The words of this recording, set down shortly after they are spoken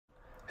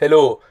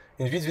Hello,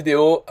 in this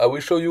video I will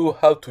show you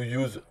how to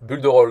use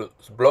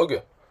Builderall's blog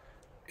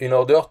in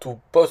order to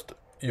post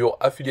your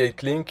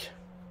affiliate link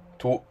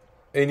to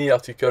any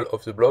article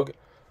of the blog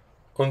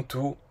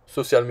onto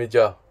social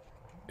media.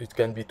 It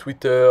can be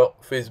Twitter,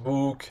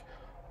 Facebook,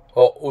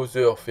 or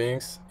other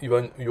things,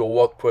 even your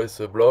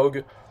WordPress blog.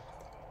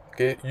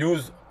 Okay,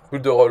 use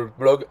Builderall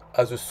blog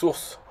as a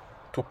source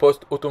to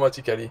post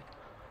automatically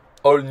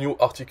all new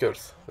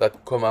articles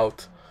that come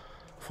out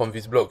from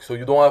this blog. So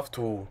you don't have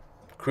to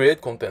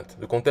create content.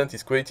 The content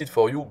is created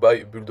for you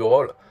by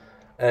Builderall,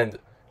 and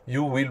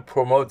you will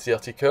promote the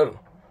article,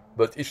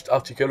 but each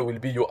article will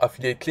be your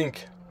affiliate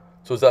link,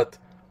 so that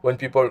when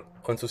people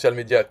on social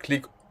media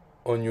click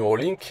on your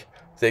link,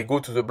 they go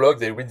to the blog,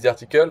 they read the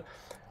article.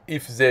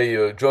 If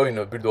they join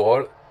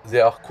Builderall, they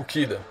are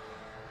cookied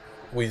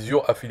with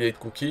your affiliate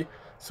cookie,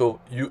 so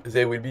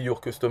they will be your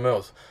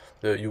customers.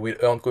 You will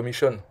earn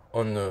commission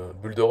on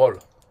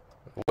Builderall,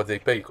 what they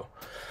pay.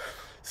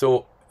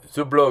 So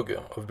the blog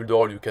of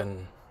Builderall, you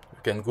can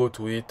go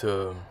to it.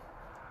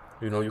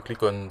 You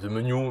click on the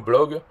menu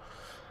blog,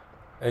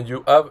 and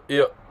you have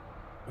here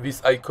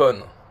this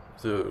icon,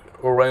 the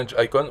orange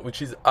icon,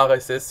 which is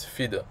RSS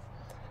feed.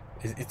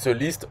 It's a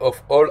list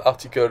of all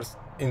articles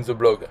in the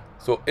blog.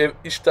 So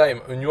each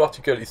time a new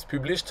article is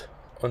published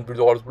on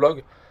Builderall's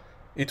blog,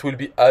 it will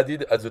be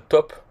added at the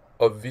top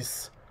of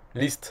this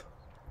list.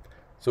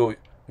 So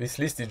this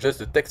list is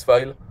just a text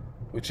file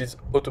which is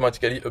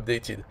automatically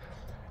updated.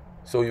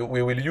 So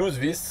we will use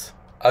this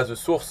as a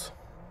source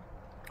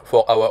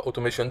for our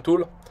automation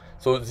tool.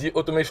 So the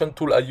automation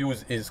tool I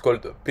use is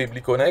called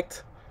Pabbly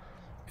Connect.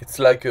 It's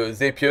like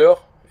Zapier,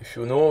 if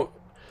you know.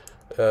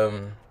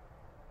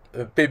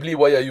 Pabbly,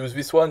 why I use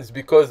this one is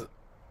because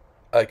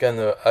I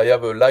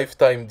have a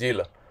lifetime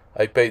deal.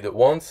 I paid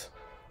once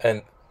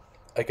and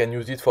I can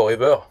use it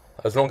forever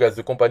as long as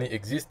the company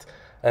exists,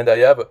 and I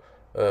have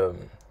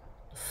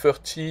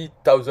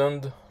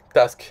 30,000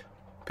 tasks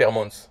per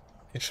month.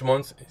 Each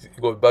month it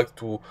goes back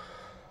to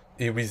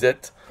a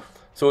reset.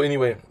 So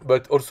anyway,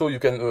 but also you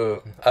can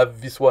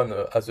have this one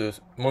as a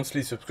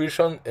monthly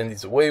subscription, and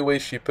it's way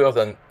cheaper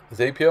than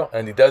Zapier,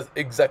 and it does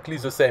exactly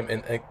the same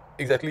and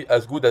exactly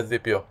as good as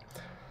Zapier.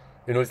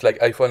 You know, it's like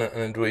iPhone and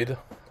Android,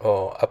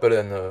 or Apple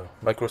and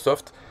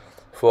Microsoft,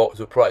 for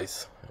the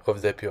price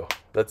of Zapier.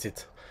 That's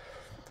it.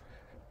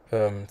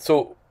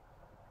 So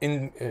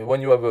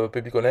when you have a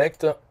Pabbly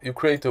Connect, you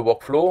create a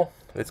workflow.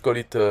 Let's call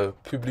it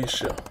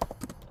Publish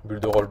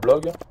Builderall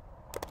blog.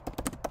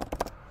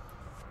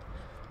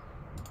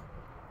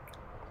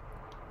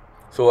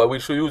 So I will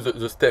show you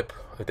the step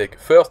I take.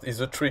 First is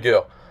the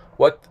trigger.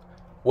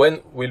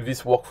 When will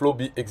this workflow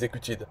be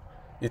executed?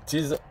 It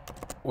is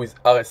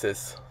with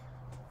RSS.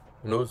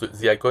 You know,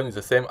 the icon is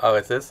the same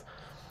RSS.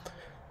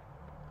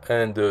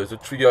 And the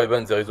trigger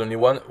event, there is only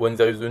one. When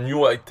there is a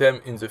new item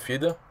in the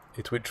feed,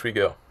 it will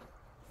trigger.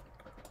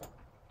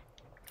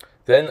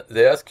 Then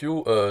they ask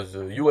you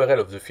the URL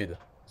of the feed.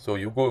 So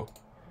you go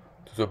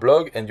to the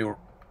blog and you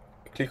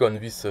click on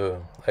this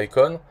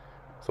icon.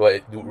 So I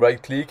do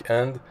right click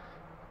and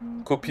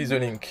copy the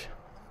link.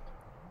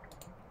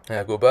 And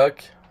I go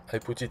back, I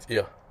put it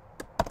here.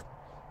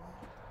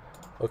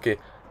 Okay,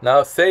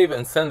 now save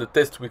and send a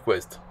test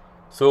request.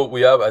 So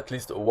we have at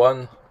least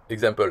one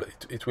example.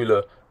 It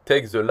will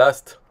take the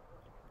last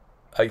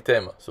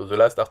item, so the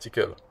last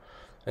article.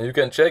 And you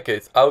can check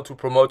it's how to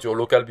promote your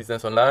local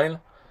business online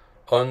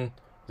on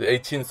the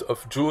 18th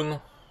of June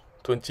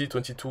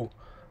 2022.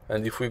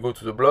 And if we go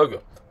to the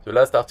blog, the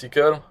last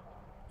article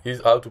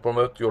is how to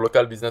promote your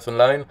local business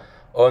online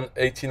on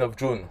 18th of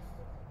June.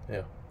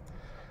 Yeah.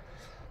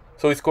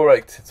 So it's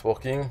correct, it's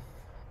working.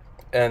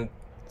 And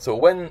so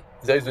when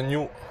there is a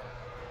new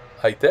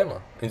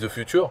item in the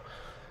future,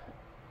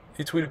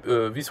 it will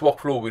this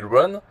workflow will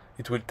run.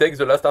 It will take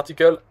the last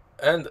article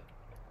and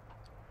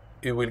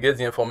it will get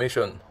the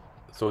information.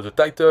 So the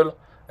title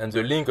and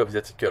the link of the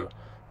article,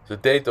 the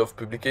date of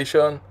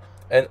publication,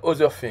 and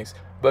other things.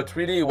 But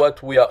really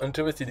what we are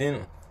interested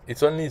in,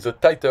 it's only the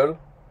title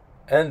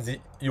and the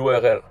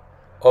URL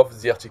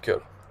of the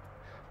article.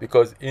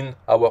 Because in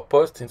our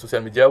post in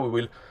social media, we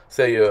will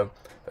say,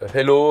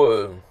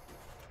 hello,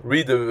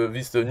 read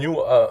this new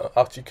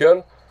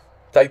article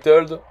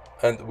titled,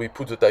 and we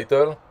put the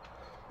title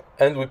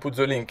and we put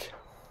the link.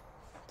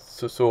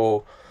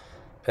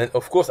 And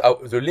of course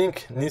the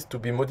link needs to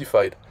be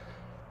modified,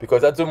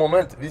 because at the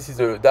moment this is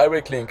a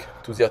direct link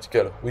to the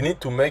article. We need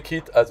to make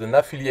it as an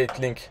affiliate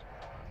link,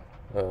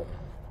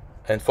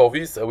 and for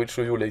this I will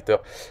show you later.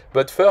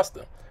 But first,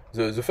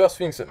 the first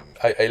things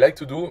I like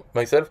to do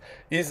myself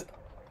is,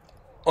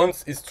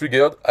 once it's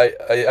triggered, I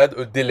add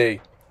a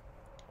delay,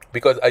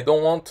 because I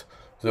don't want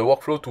the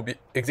workflow to be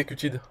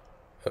executed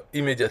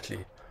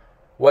immediately.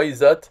 Why is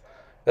that?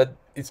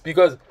 It's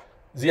because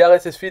the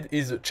RSS feed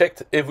is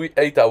checked every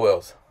 8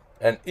 hours.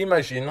 And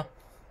imagine,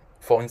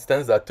 for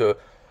instance, that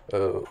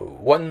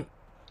one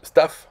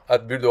staff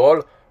at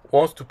Builderall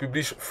wants to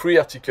publish 3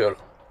 articles,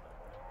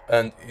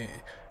 and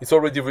it's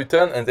already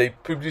written, and they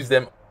publish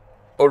them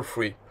all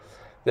 3.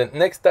 Then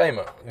next time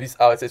this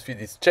RSS feed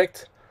is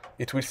checked,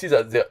 it will see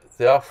that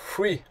there are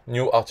 3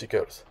 new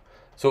articles.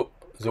 So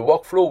the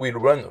workflow will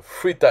run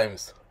 3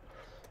 times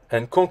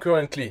and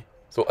concurrently.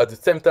 So at the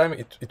same time,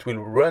 it will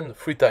run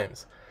 3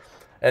 times.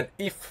 And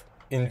if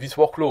in this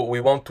workflow we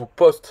want to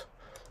post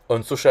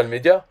on social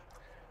media,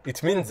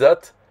 it means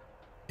that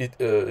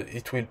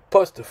it will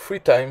post 3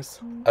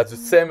 times at the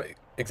same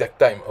exact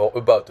time, or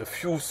about a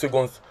few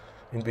seconds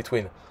in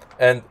between.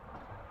 And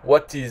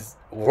what is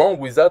wrong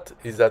with that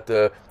is that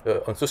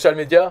on social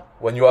media,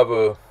 when you have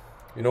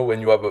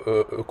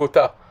a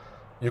quota,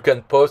 you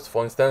can post,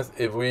 for instance,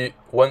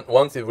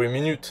 once every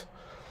minute,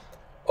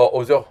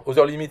 or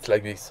other limits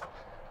like this.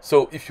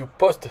 So if you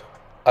post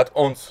at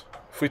once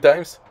 3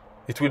 times,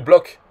 it will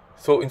block.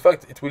 So in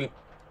fact,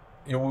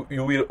 you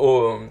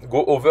will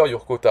go over your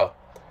quota.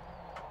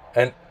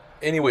 And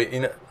anyway,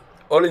 in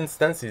all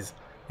instances,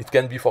 it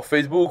can be for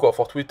Facebook or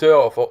for Twitter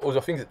or for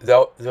other things, there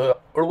are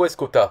always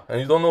quota, and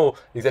you don't know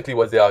exactly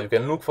what they are. You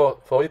can look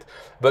for it,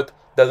 but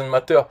doesn't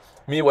matter.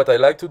 Me, what I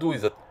like to do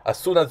is that as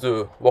soon as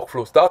the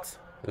workflow starts,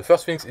 the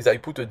first thing is I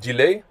put a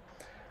delay,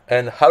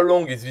 and how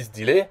long is this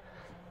delay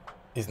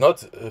is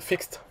not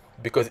fixed,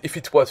 because if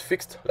it was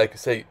fixed, like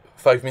say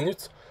 5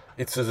 minutes,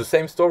 it's the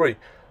same story.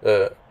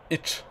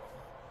 Each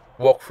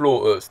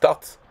workflow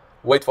starts,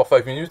 wait for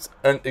 5 minutes,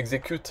 and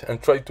execute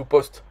and try to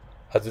post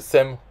at the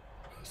same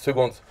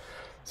seconds.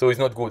 So it's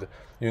not good.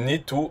 You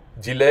need to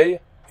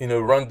delay in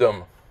a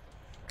random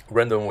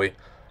way,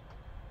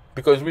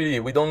 because really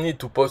we don't need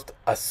to post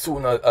as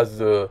soon as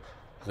the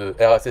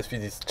RSS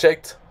feed is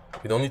checked.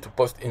 We don't need to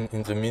post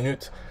in the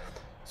minute.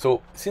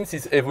 So since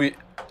it's every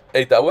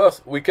 8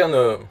 hours, we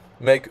can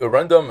make a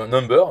random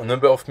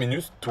number of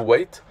minutes to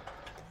wait.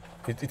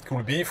 It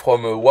could be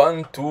from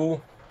 1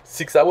 to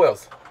 6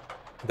 hours.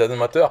 It doesn't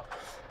matter.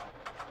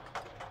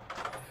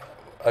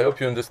 I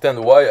hope you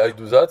understand why I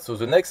do that. So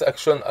the next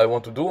action I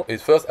want to do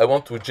is, first I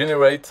want to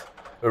generate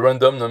a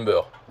random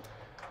number.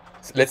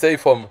 Let's say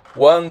from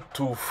 1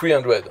 to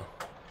 300.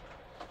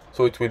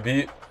 So it will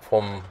be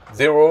from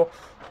 0,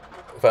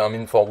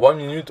 for 1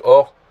 minute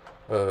or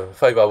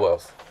 5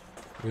 hours.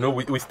 You know,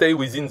 we stay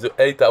within the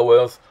 8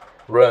 hours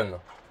run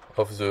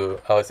of the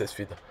RSS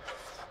feed.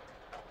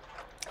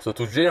 So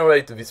to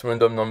generate this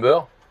random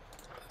number,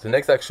 the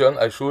next action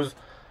I choose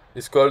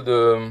is called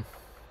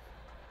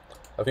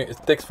I think it's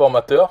text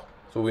formatter,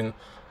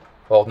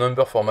 or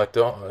number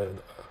formatter.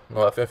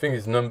 No, I think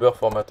it's number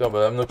formatter,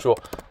 but I'm not sure.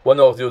 One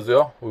or the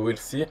other, we will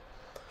see.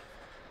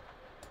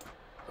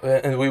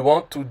 And we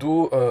want to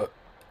do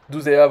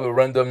they have a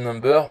random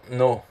number?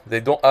 No,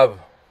 they don't have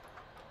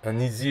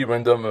an easy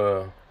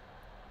random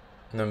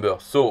number.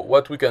 So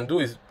what we can do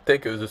is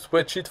take the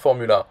spreadsheet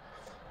formula.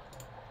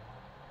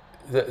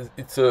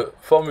 It's a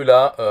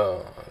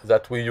formula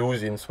that we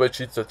use in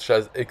spreadsheets such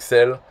as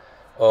Excel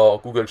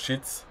or Google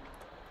Sheets,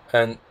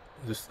 and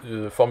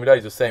the formula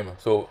is the same.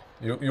 So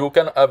you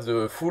can have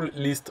the full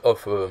list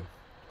of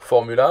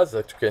formulas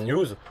that you can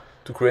use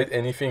to create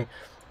anything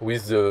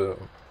with the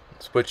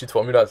spreadsheet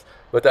formulas.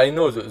 But I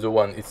know the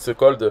one, it's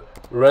called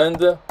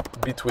rand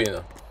between,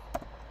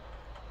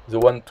 the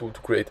one to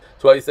create.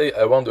 So I say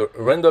I want a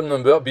random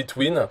number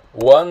between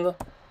 1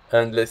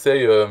 and, let's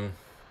say,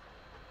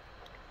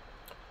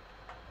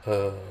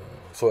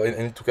 so I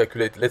need to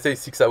calculate, let's say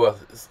 6 hours.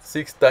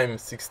 6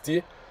 times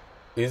 60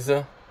 is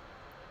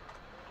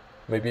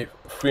maybe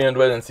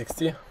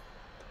 360.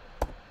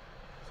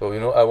 So, you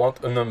know, I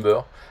want a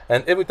number,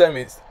 and every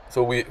time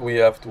so we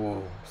have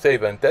to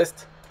save and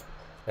test,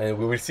 and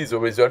we will see the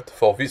result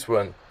for this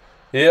one.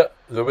 Here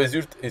the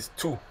result is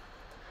 2.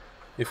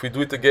 If we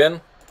do it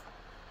again,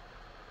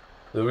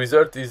 the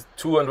result is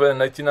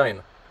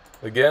 299.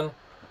 Again,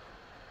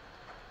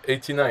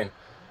 89.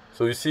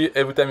 So you see,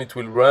 every time it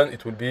will run,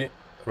 it will be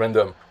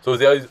random. So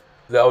there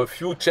are a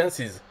few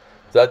chances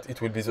that it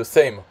will be the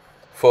same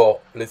for,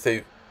 let's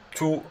say,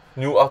 2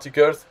 new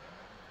articles,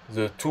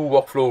 the 2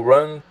 workflow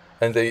run,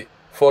 and they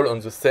fall on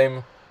the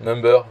same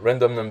number,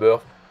 random number.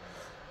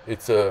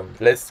 It's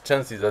less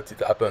chances that it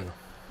happen.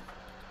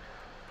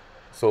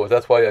 So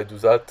that's why I do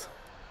that.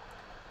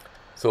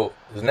 So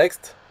the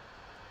next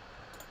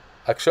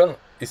action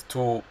is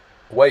to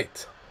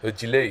wait, a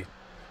delay.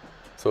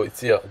 So it's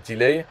here,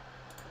 delay,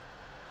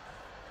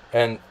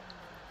 and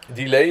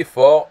delay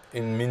for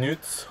in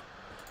minutes,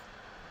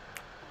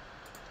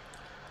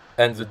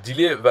 and the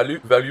delay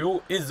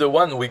value is the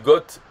one we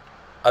got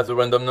as a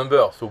random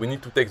number. So we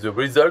need to take the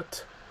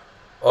result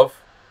of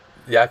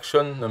the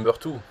action number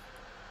 2.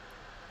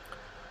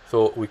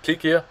 So we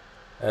click here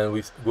and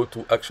we go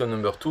to action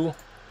number 2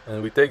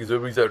 and we take the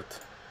result.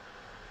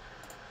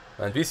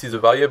 And this is a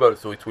variable,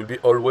 so it will be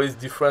always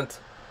different.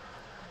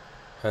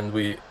 And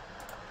we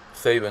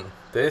save and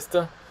test.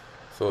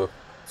 So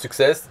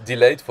success,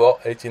 delayed for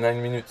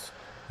 89 minutes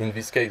in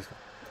this case.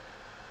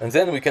 And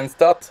then we can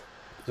start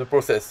the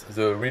process,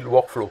 the real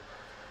workflow.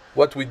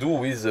 What we do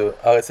with the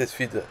RSS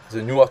feed,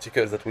 the new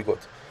articles that we got.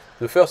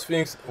 The first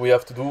things we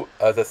have to do,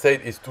 as I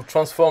said, is to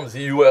transform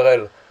the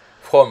URL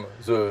from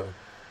the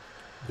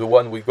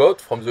one we got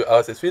from the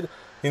RSS feed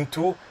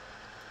into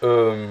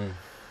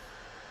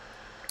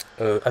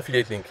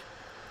affiliate link.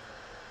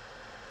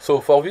 So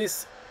for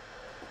this,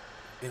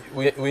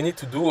 we need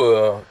to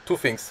do two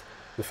things.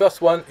 The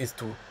first one is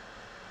to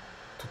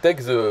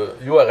take the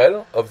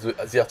URL of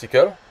the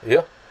article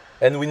here,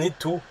 and we need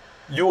to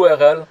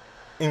URL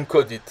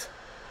encode it,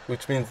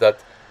 which means that,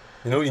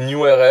 you know, in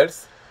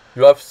URLs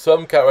you have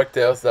some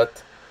characters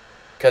that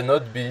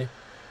cannot be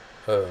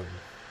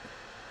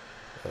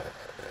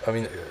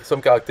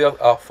some characters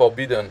are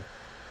forbidden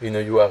in a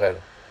URL,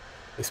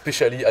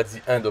 especially at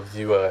the end of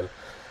the URL.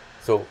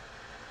 So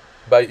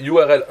by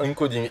URL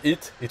encoding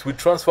it, it will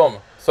transform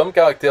some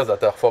characters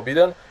that are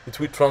forbidden, it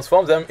will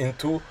transform them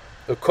into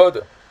a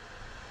code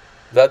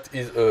that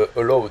is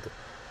allowed.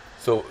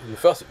 So the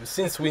first,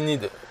 since we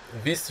need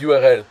this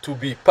URL to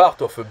be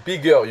part of a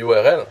bigger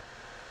URL,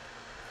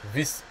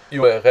 this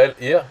URL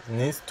here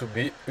needs to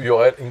be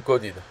URL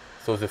encoded.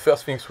 So the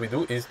first things we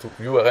do is to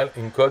URL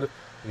encode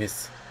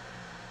this.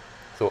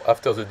 So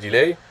after the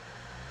delay,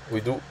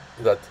 we do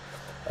that.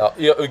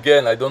 Here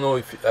again, I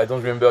don't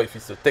remember if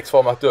it's a text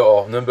formatter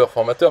or number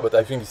formatter, but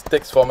I think it's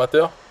text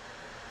formatter.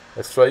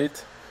 Let's try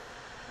it.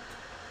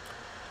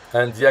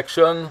 And the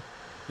action,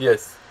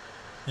 yes,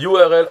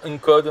 URL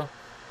encode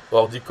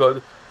or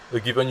decode a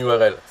given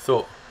URL.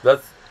 So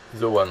that's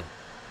the one.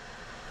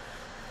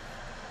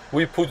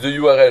 We put the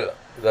URL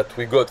that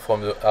we got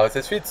from the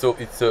RSS feed. So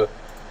it's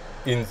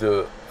in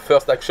the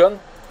first action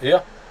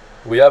here,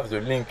 we have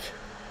the link.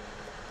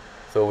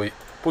 So we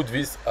put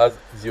this as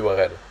the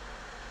URL.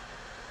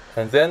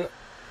 And then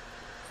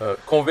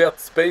convert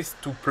space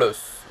to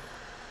plus.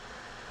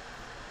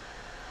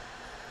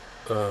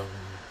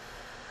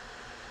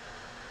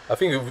 I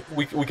think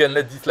we can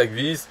let this like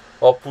this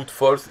or put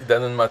false. It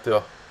doesn't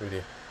matter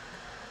really.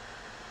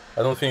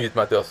 I don't think it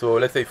matters. So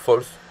let's say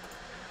false.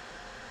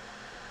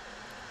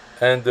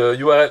 And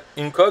URL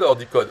encode or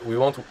decode. We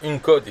want to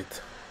encode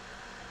it.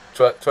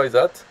 Try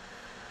that.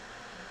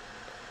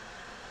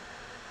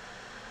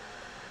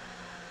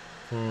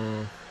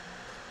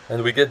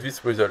 And we get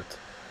this result.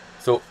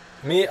 So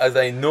me, as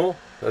I know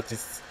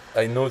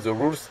I know the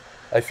rules,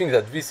 I think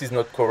that this is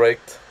not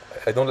correct.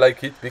 I don't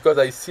like it because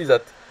I see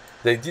that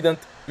they didn't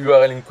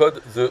URL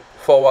encode the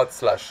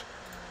 /.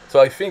 So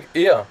I think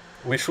here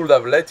we should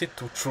have let it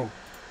to true.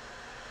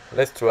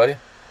 Let's try.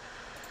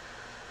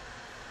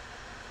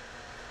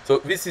 So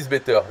this is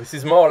better. This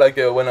is more like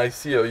when I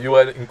see a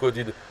URL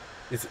encoded,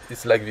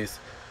 it's like this.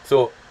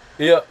 So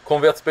here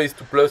convert space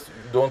to plus.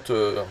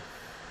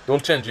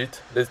 Don't change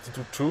it. Let's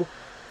do true.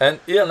 And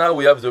here now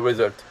we have the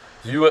result.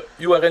 The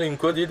URL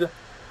encoded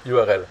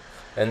URL.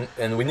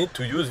 And we need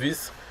to use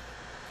this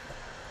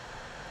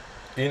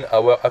in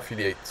our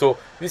affiliate. So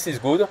this is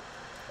good.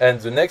 And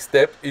the next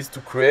step is to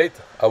create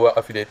our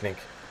affiliate link.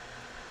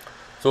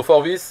 So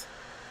for this,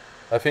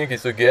 I think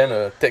it's again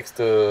a text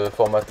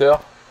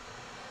formatter.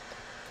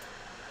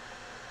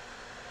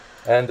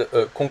 And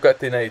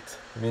concatenate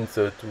means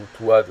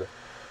to add.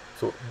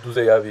 So do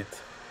they have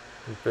it?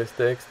 Replace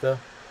text,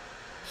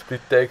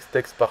 split text,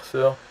 text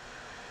parser.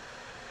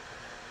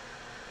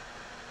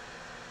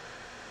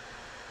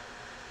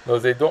 No,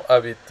 they don't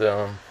have it.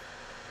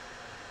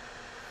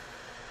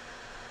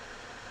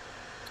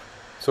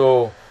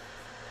 So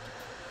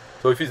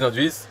if it's not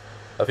this,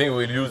 I think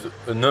we'll use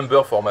a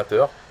number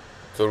formatter.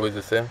 It's always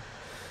the same.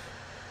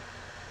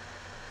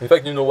 In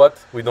fact, you know what?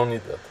 We don't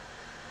need that.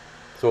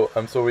 So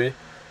I'm sorry,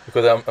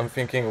 because I'm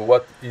thinking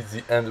what is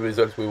the end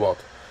result we want.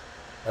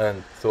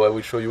 And so I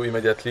will show you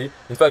immediately.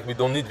 In fact, we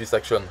don't need this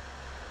action.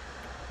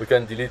 We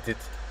can delete it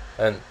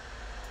and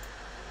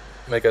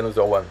make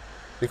another one.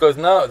 Because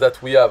now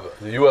that we have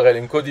the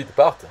URL encoded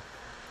part,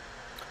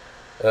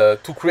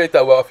 to create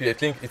our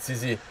affiliate link, it's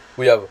easy.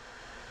 We have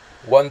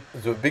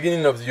the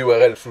beginning of the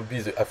URL should be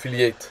the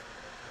affiliate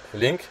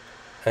link,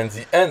 and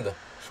the end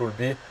should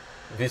be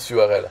this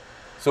URL.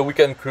 So we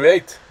can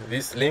create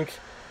this link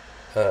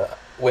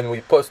when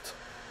we post.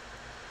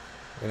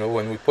 You know,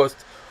 when we post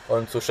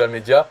on social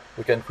media,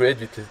 we can create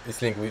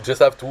this link. We just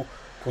have to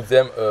put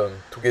them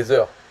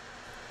together.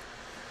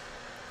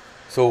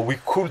 So we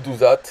could do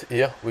that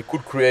here. We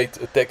could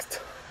create a text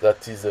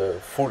that is the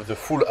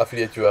full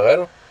affiliate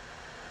URL,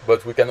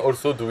 but we can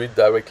also do it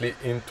directly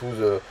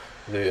into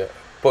the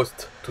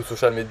post to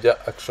social media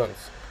actions.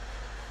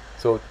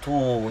 So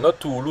not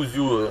to lose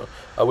you,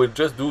 I will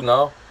just do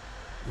now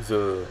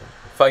the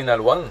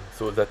final one.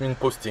 So that means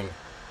posting.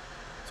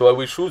 So I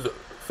will choose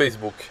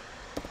Facebook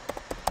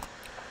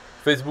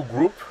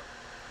group.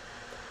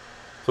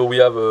 So we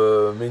have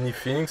many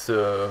things,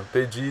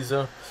 pages,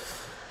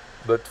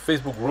 but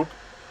Facebook group.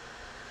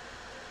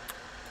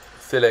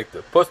 Select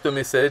post a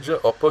message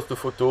or post a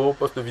photo,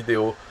 post a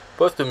video,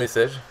 post a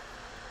message,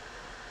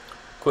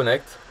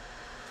 connect.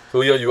 So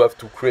here you have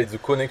to create the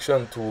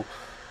connection to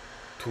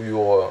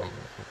your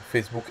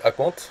Facebook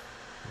account,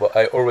 but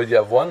I already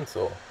have one,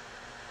 so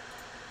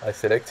I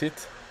select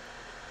it.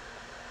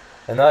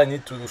 And now I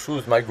need to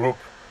choose my group.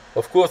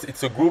 Of course,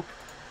 it's a group.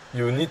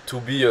 You need to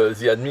be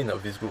the admin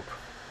of this group.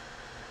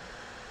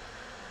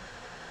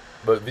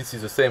 But this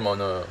is the same on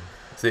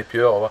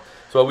Zapier.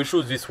 So I will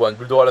choose this one,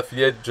 Builderall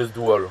affiliate, just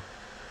do all.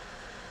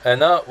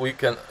 And now we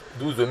can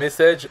do the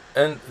message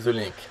and the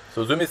link.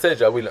 So the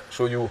message I will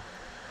show you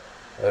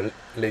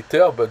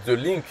later, but the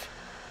link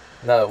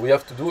now we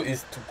have to do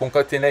is to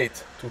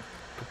concatenate, to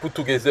put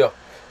together.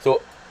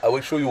 So I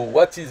will show you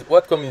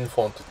what comes in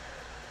front.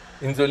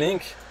 In the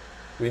link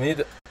we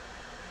need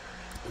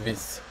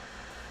this.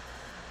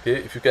 Okay,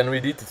 if you can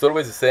read it, it's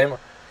always the same.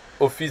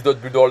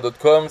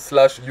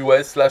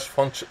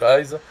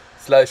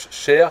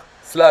 office.builderall.com/us/franchise/share/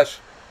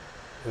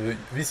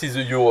 this is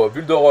your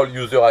Builderall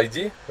user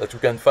ID that you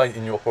can find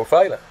in your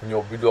profile, in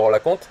your Builderall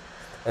account,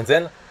 and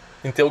then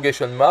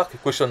interrogation mark,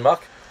 question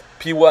mark,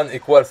 P1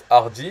 equals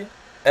RD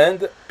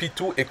and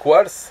P2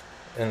 equals,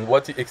 and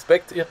what you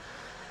expect here,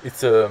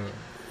 it's the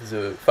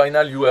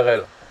final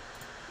URL.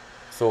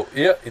 So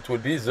here it will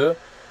be the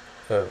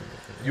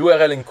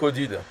URL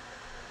encoded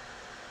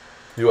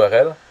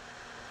URL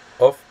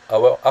of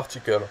our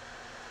article.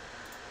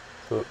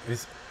 So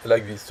this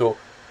like this. So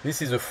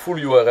this is a full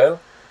URL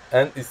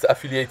and it's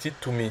affiliated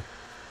to me.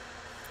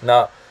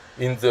 Now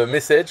in the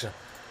message,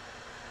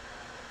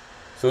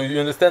 so you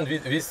understand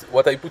this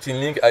what I put in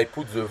link, I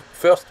put the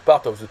first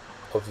part of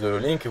the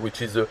link,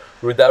 which is a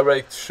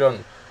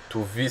redirection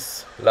to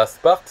this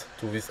last part,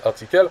 to this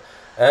article,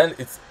 and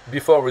it's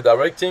before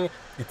redirecting,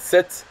 it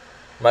sets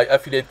my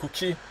affiliate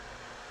cookie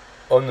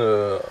on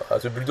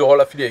as a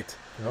Builderall affiliate,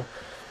 you know.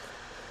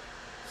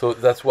 So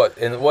that's what.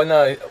 And what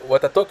I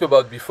talked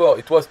about before,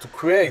 it was to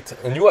create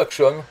a new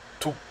action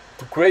to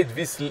create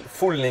this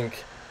full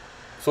link.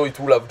 So it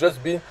would have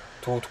just been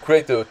to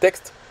create a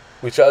text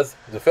which has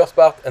the first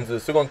part and the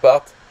second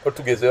part all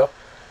together.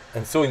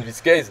 And so in this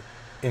case,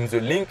 in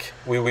the link,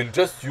 we will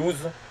just use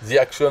the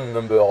action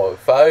number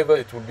 5.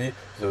 It will be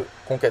the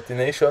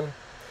concatenation,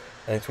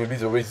 and it will be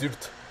the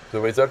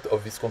result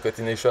of this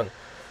concatenation.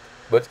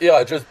 But here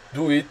I just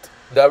do it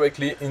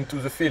directly into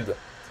the field.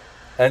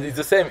 And it's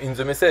the same in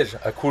the message.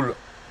 I could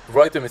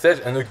write a message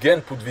and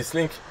again put this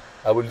link.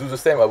 I will do the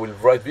same. I will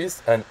write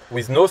this and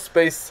with no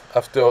space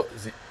after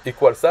the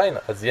equal sign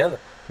at the end,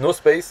 no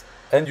space,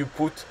 and you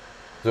put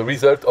the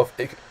result of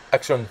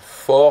action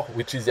 4,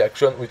 which is the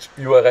action which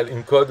URL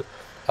encode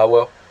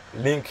our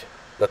link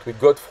that we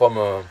got from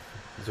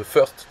the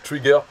first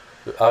trigger,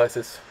 the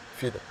RSS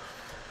feed,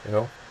 you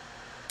know.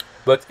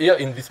 But here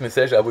in this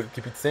message, I will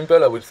keep it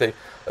simple. I will say,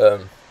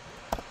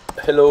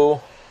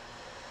 hello,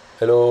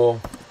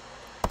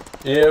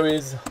 here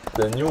is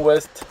the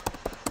newest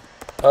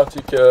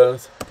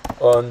articles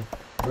on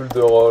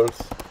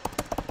Builderall's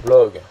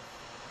blog.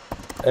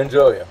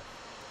 Enjoy.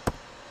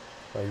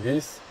 Like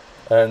this.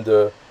 And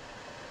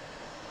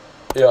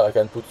here I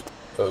can put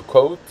a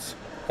quote,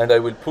 and I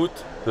will put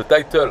the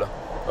title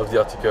of the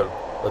article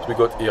that we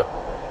got here.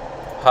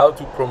 How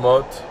to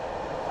promote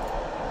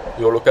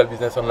your local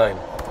business online.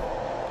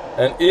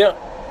 And here,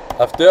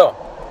 after,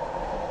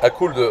 I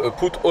could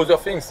put other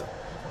things,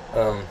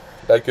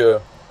 like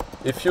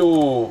if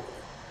you,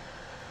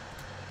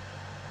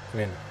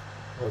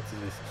 what is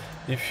this?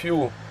 If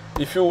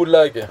you would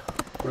like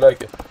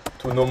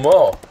to know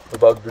more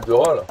about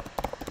Builderall,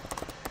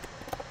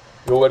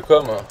 you're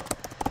welcome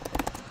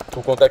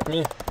to contact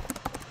me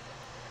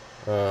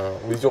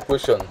with your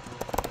question,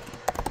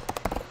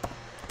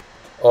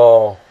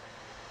 or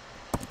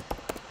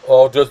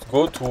just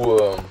go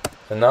to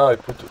and now I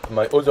put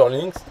my other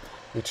links,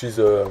 which is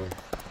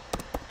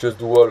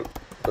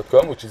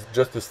justdoall.com, which is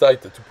just a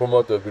site to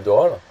promote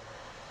Builderall,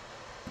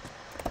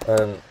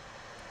 and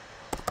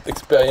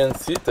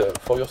experience it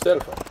for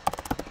yourself.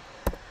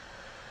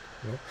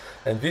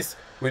 And this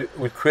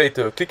will create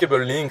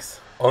clickable links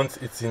once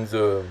it's in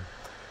the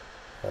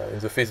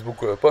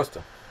Facebook post.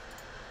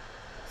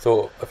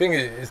 So I think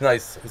it's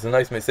nice. It's a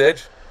nice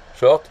message,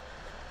 short,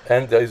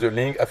 and there is a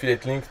link,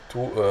 affiliate link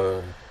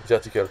to the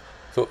article.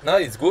 So now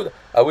it's good.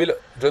 I will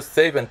just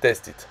save and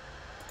test it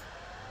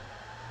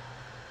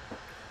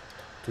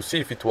to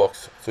see if it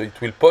works. So it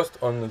will post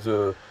on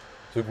the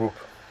group.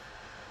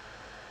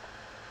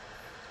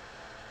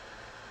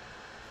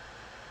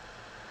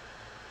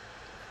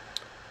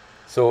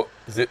 So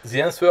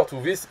the answer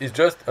to this is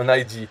just an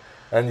ID,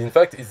 and in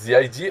fact it's the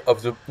ID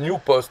of the new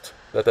post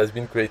that has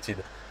been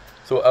created.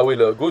 So I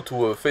will go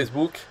to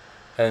Facebook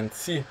and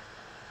see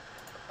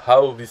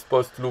how this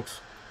post looks,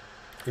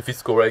 if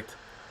it's correct.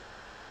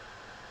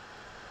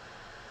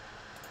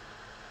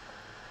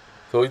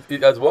 So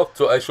it has worked.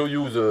 So I show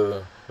you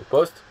the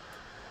post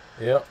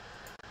here.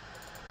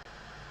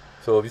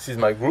 So this is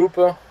my group,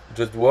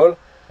 Just Wall,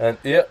 and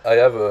here I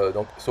have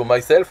so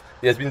myself.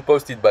 It has been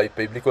posted by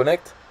Pabbly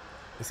Connect.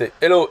 They say,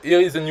 hello, here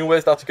is the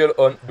newest article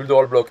on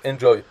Builderall blog.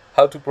 Enjoy.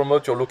 How to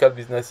promote your local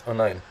business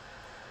online.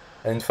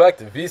 And in fact,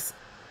 this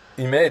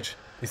image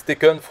is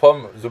taken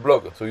from the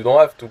blog. So you don't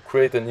have to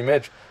create an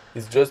image.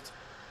 It's just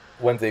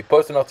when they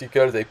post an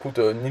article, they put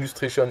an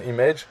illustration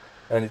image,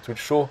 and it will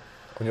show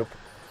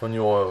on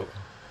your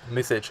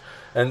message.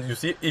 And you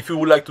see, if you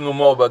would like to know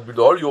more about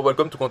Builderall, you're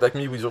welcome to contact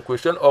me with your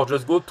question, or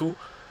just go to,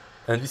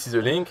 and this is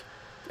a link,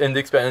 and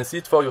experience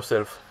it for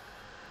yourself.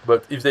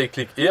 But if they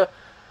click here,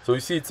 so you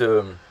see it's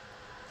a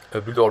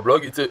Builderall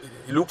blog. It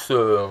looks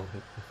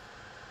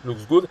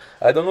good.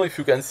 I don't know if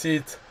you can see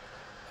it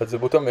at the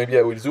bottom. Maybe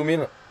I will zoom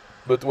in.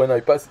 but when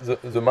I pass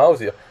the mouse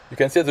here, you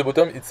can see at the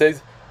bottom it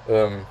says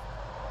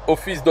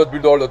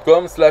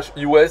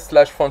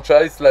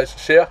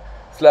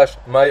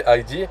office.builderall.com/us/franchise/share/my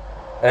ID,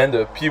 and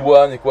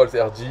P1 equals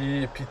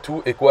RG,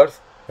 P2 equals,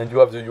 and you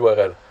have the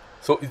URL.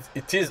 So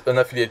it is an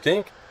affiliate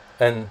link,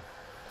 and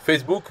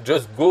Facebook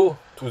just go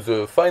to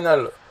the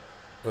final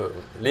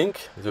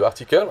link, the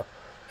article,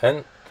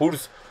 and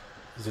pulls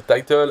the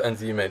title and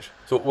the image.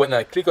 So when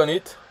I click on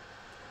it,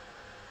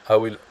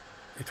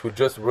 it will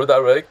just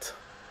redirect,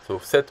 so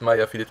set my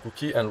affiliate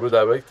cookie and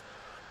redirect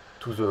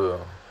to the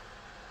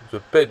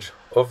page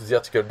of the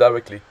article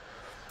directly.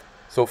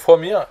 So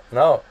from here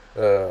now,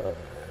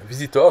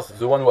 visitors,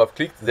 the one who have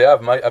clicked, they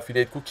have my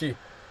affiliate cookie.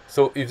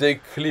 So if they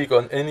click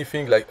on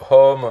anything like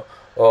home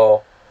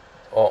or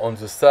on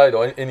the side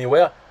or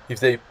anywhere, if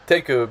they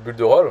take a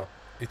Builderall,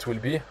 it will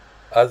be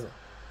as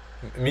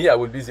me, I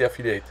will be the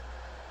affiliate.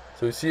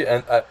 So you see,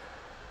 and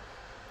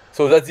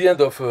so that's the end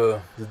of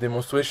the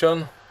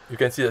demonstration. You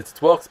can see that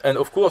it works, and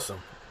of course,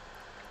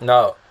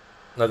 now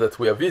that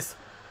we have this,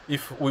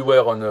 if we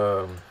were on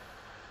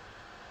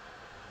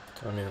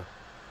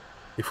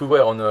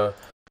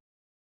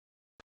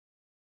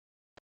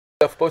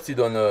have posted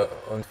on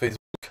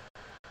Facebook,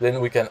 then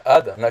we can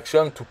add an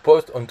action to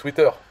post on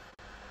Twitter.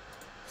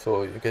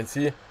 So you can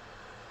see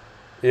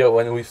here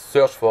when we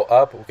search for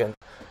app, we can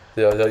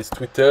there is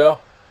Twitter.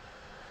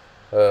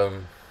 I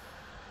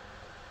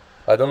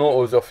don't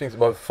know other things,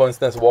 but for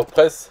instance,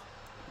 WordPress.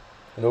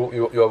 You know,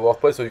 you have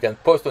WordPress, so you can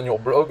post on your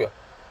blog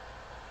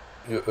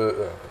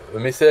a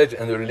message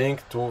and a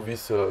link to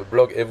this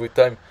blog every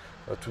time,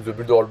 to the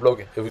Builderall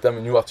blog, every time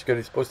a new article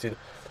is posted.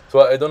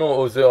 So I don't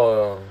know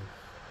other,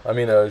 I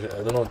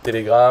don't know,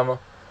 Telegram.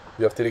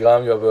 You have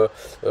Telegram, you have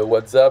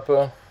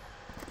WhatsApp.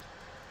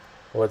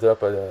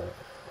 WhatsApp,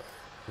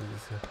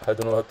 I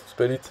don't know how to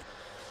spell it.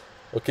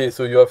 Okay,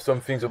 so you have some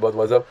things about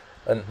WhatsApp,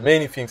 and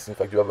many things. In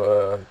fact, you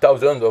have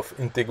thousands of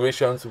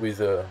integrations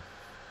with a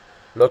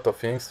lot of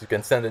things. You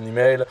can send an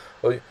email,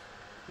 or you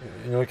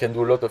can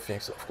do a lot of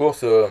things. Of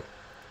course,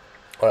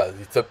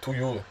 it's up to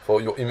you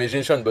for your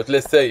imagination. But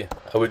let's say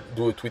I will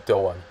do a Twitter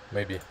one,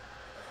 maybe.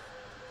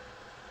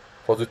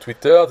 For the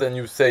Twitter, then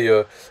you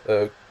say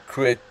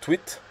create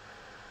tweet.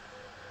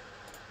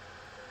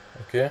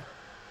 Okay,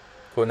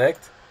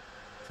 connect.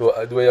 So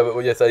do I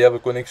have? Yes, I have a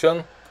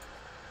connection.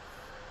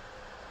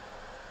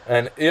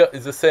 And here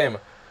is the same.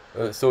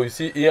 So you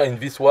see here in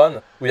this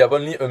one, we have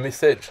only a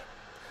message.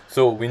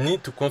 So we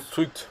need to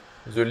construct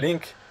the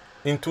link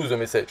into the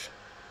message.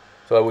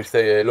 So I will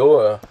say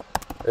hello,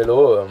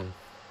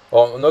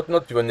 or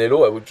not even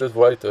hello. I will just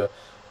write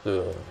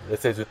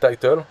let's say the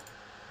title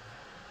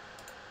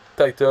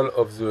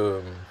of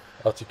the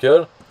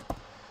article,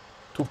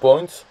 2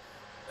 points,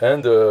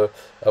 and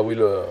I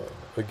will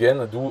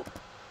again do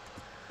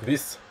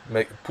this.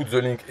 Put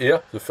the link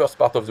here, the first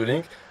part of the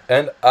link,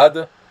 and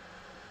add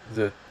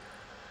the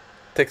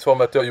text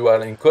formatter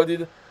URL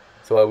encoded.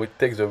 So I will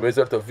take the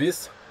result of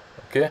this,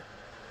 okay,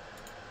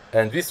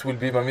 and this will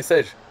be my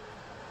message.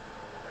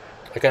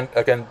 I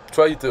can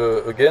try it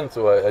again.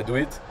 So I do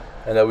it,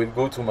 and I will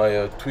go to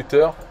my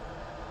Twitter.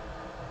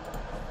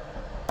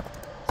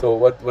 So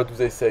what do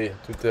they say?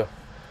 Twitter.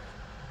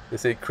 They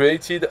say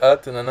created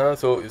at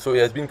so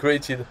it has been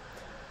created.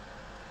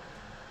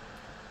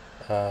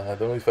 I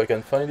don't know if I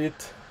can find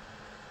it.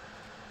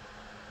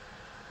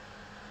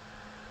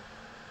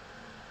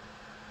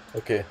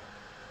 Okay.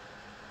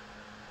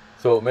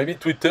 So maybe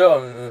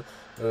Twitter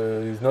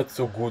is not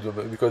so good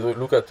because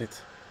look at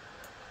it.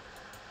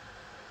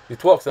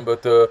 It works,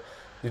 but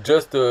it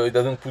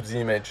doesn't put the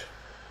image.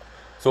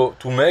 So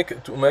to make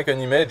an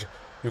image,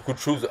 you could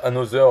choose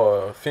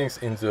another things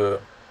in the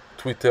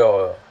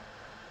Twitter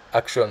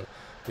action.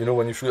 You know,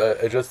 when you should,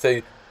 I just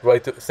say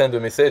send a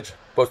message,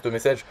 post a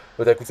message,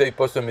 but I could say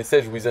post a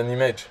message with an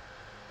image.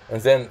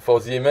 And then for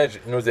the image,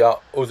 you know, there are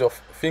other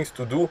things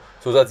to do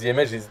so that the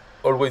image is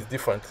always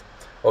different.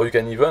 Or you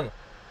can even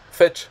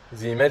fetch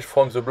the image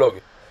from the blog.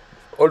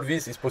 All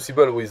this is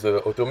possible with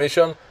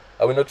automation.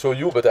 I will not show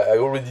you, but I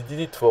already did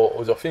it for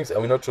other things. I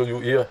will not show you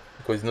here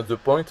because it's not the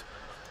point.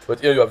 But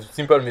here you have a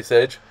simple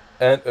message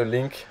and a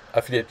link,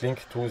 affiliate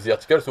link to the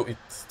article, so it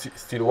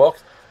still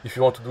works. If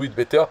you want to do it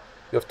better,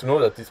 you have to know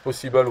that it's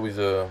possible with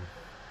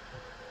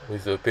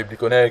Pabbly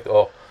Connect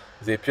or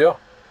Zapier.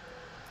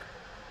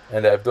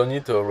 And I've done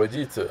it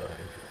already. It's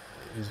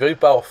very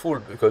powerful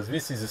because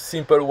this is a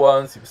simple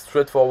one, it's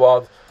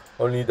straightforward,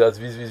 only does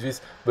this,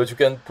 but you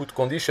can put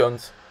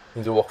conditions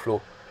in the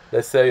workflow.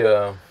 Let's say,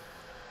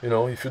 you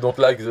know, if you don't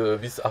like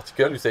this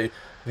article, you say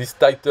this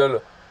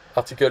title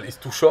article is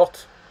too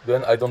short,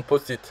 then I don't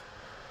post it.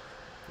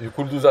 You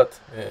could do that,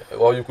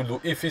 or you could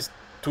do if it's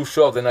too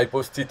short, then I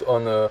post it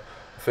on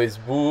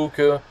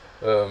Facebook,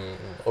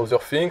 other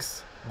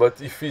things.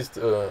 But if it's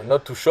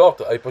not too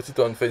short, I post it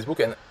on Facebook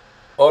and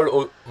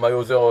all my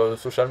other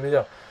social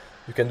media.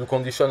 You can do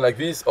condition like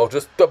this, or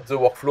just stop the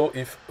workflow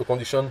if a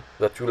condition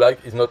that you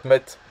like is not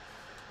met.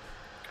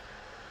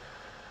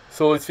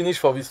 So it's finished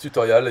for this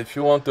tutorial. If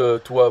you want to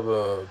have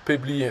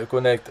Pabbly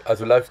Connect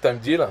as a lifetime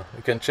deal,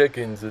 you can check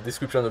in the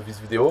description of this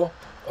video.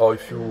 Or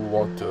if you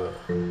want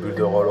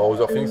Builderall or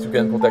other things, you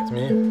can contact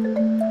me.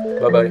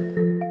 Bye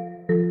bye.